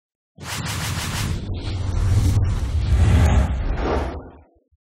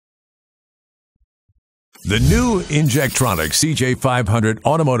The new Injectronic CJ500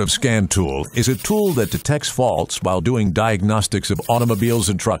 Automotive Scan Tool is a tool that detects faults while doing diagnostics of automobiles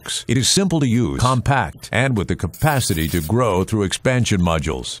and trucks. It is simple to use, compact, and with the capacity to grow through expansion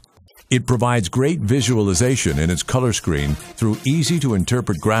modules. It provides great visualization in its color screen through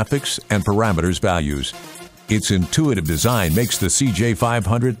easy-to-interpret graphics and parameters values. Its intuitive design makes the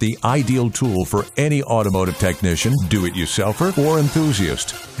CJ500 the ideal tool for any automotive technician, do-it-yourselfer, or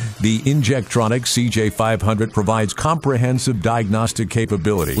enthusiast. The Injectronic CJ500 provides comprehensive diagnostic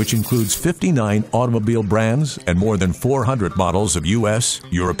capability, which includes 59 automobile brands and more than 400 models of US,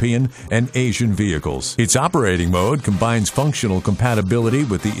 European, and Asian vehicles. Its operating mode combines functional compatibility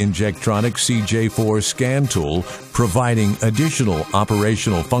with the Injectronic CJ4 Scantool, providing additional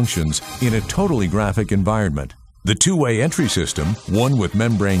operational functions in a totally graphic environment. The two-way entry system, one with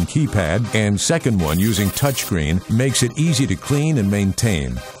membrane keypad and second one using touchscreen, makes it easy to clean and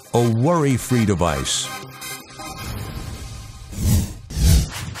maintain. A worry-free device.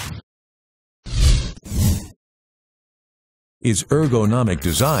 Its ergonomic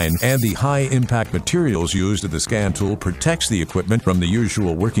design and the high-impact materials used in the scan tool protects the equipment from the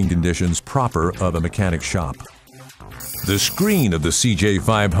usual working conditions proper of a mechanic shop. The screen of the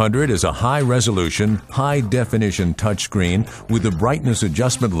CJ500 is a high-resolution, high-definition touchscreen with a brightness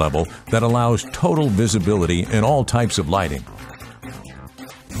adjustment level that allows total visibility in all types of lighting.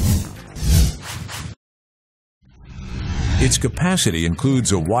 Its capacity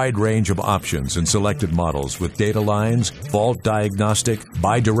includes a wide range of options in selected models with data lines, fault diagnostic,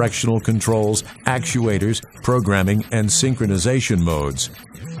 bidirectional controls, actuators, programming, and synchronization modes.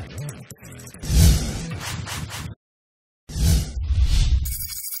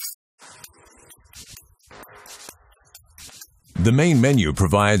 The main menu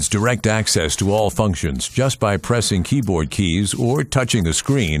provides direct access to all functions just by pressing keyboard keys or touching the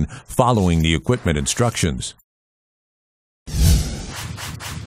screen following the equipment instructions.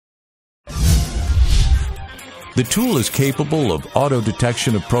 The tool is capable of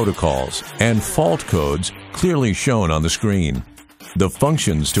auto-detection of protocols and fault codes clearly shown on the screen. The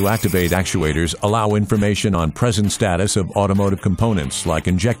functions to activate actuators allow information on present status of automotive components like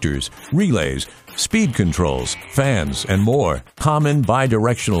injectors, relays, speed controls, fans, and more. Common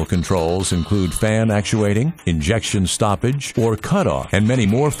bidirectional controls include fan actuating, injection stoppage, or cutoff, and many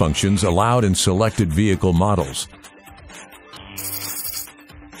more functions allowed in selected vehicle models.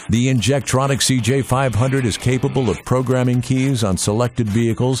 The Injectronic CJ500 is capable of programming keys on selected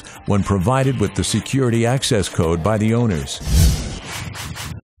vehicles when provided with the security access code by the owners.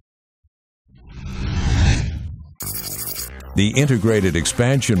 The integrated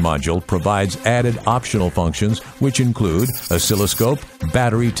expansion module provides added optional functions which include oscilloscope,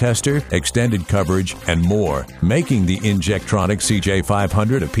 battery tester, extended coverage, and more, making the Injectronic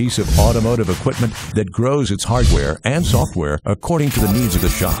CJ500 a piece of automotive equipment that grows its hardware and software according to the needs of the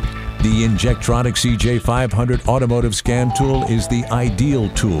shop. The Injectronic CJ500 Automotive Scan Tool is the ideal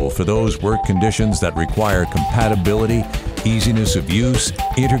tool for those work conditions that require compatibility, easiness of use,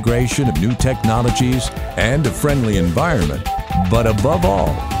 integration of new technologies, and a friendly environment. But above all,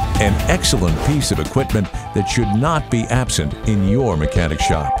 an excellent piece of equipment that should not be absent in your mechanic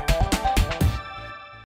shop.